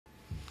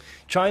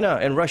China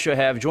and Russia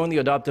have jointly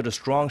adopted a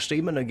strong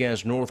statement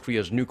against North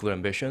Korea's nuclear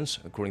ambitions.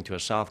 According to a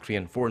South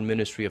Korean Foreign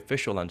Ministry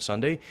official on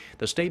Sunday,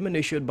 the statement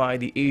issued by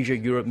the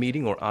Asia-Europe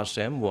meeting, or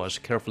ASEM, was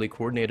carefully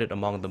coordinated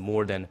among the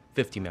more than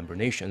 50 member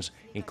nations,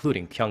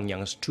 including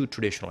Pyongyang's two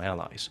traditional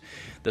allies.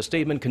 The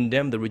statement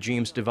condemned the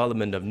regime's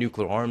development of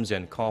nuclear arms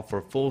and called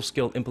for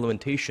full-scale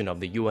implementation of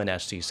the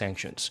UNSC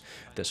sanctions.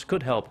 This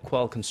could help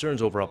quell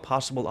concerns over a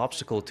possible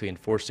obstacle to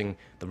enforcing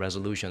the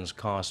resolutions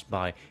caused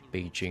by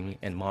Beijing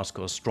and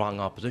Moscow's strong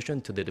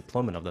opposition to the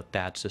deployment of the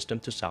THAAD system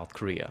to South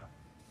Korea.